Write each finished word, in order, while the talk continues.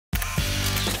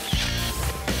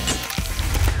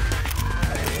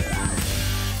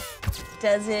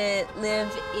Does it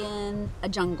live in a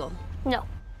jungle? No.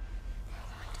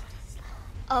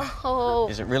 Oh.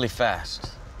 Is it really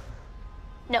fast?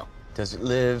 No. Does it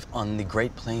live on the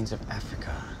Great Plains of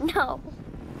Africa? No.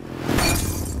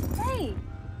 Hey.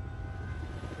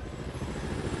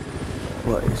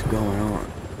 What is going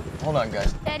on? Hold on,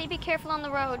 guys. Daddy, be careful on the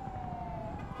road.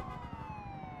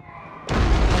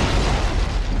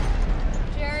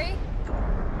 Jerry?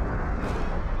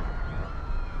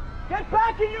 Get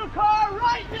back in your car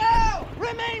right now!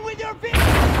 Remain with your vehicle!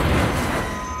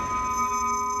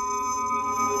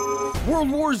 World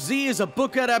War Z is a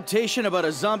book adaptation about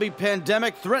a zombie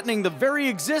pandemic threatening the very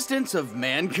existence of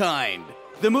mankind.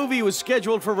 The movie was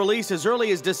scheduled for release as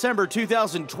early as December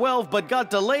 2012, but got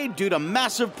delayed due to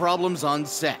massive problems on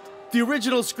set. The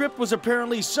original script was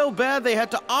apparently so bad they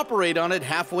had to operate on it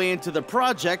halfway into the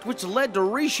project, which led to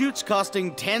reshoots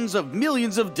costing tens of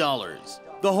millions of dollars.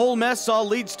 The whole mess saw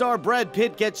lead star Brad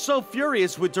Pitt get so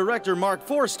furious with director Mark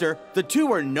Forster, the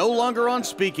two are no longer on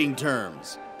speaking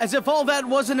terms. As if all that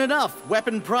wasn't enough,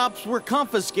 weapon props were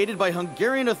confiscated by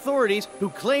Hungarian authorities who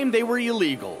claimed they were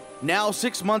illegal. Now,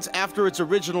 6 months after its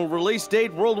original release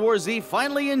date, World War Z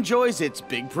finally enjoys its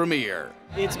big premiere.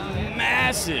 It's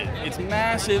massive. It's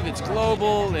massive. It's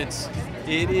global.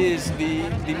 It is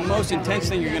the most intense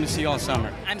thing you're going to see all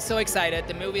summer. I'm so excited.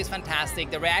 The movie is fantastic.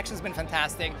 The reaction's been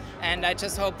fantastic, and I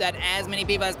just hope that as many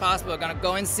people as possible are going to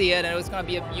go and see it, and it's going to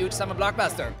be a huge summer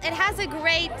blockbuster. It has a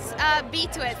great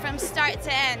beat to it from start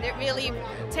to end. It really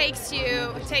takes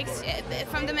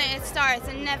from the minute it starts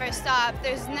and never stops.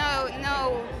 There's no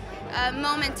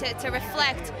moment to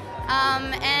reflect.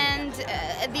 And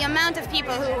the amount of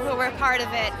people who were part of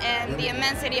it and the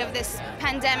immensity of this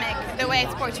pandemic, the way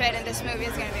it's portrayed in this movie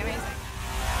is going to be amazing.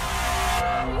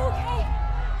 Are you okay?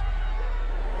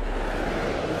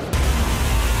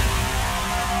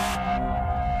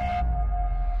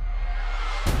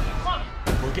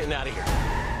 We're getting out of here.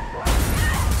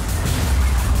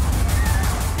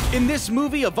 In this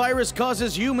movie, a virus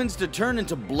causes humans to turn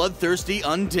into bloodthirsty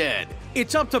undead.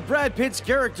 It's up to Brad Pitt's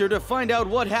character to find out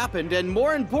what happened and,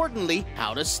 more importantly,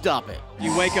 how to stop it.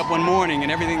 You wake up one morning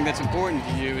and everything that's important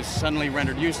to you is suddenly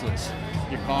rendered useless.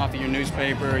 Your coffee, your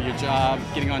newspaper, your job,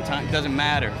 getting on time, it doesn't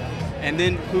matter. And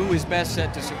then who is best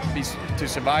set to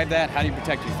survive that? How do you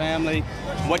protect your family?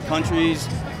 What countries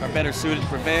are better suited to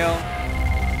prevail?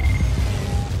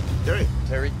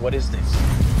 Terry, what is this?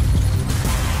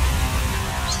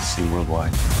 It's the same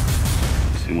worldwide.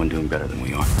 Is anyone doing better than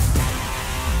we are?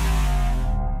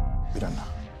 We don't know.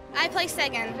 I play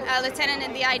Segan, a lieutenant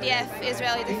in the IDF,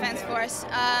 Israeli Defense Force.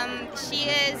 She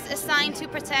is assigned to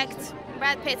protect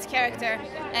Brad Pitt's character,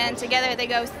 and together they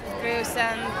go through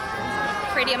some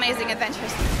pretty amazing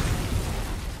adventures.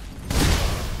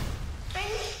 I'm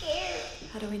scared.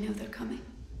 How do we know they're coming?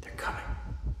 They're coming.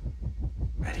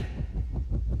 Ready?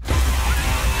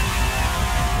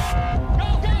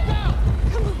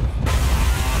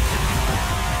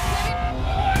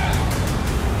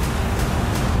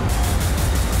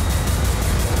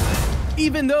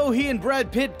 Even though he and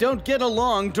Brad Pitt don't get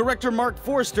along, director Mark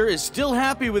Forster is still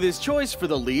happy with his choice for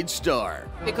the lead star.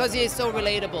 Because he is so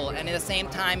relatable, and at the same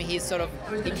time he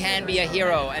can be a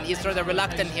hero, and he's sort of the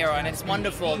reluctant hero, and it's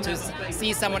wonderful to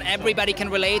see someone everybody can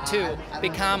relate to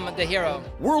become the hero.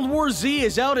 World War Z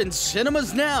is out in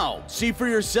cinemas now. See for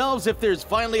yourselves if there's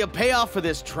finally a payoff for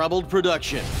this troubled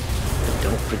production.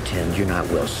 Don't pretend you're not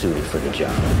well suited for the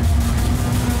job.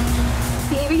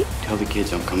 Baby? Tell the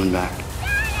kids I'm coming back.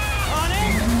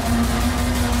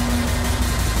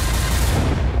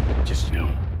 Just know,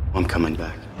 I'm coming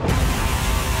back.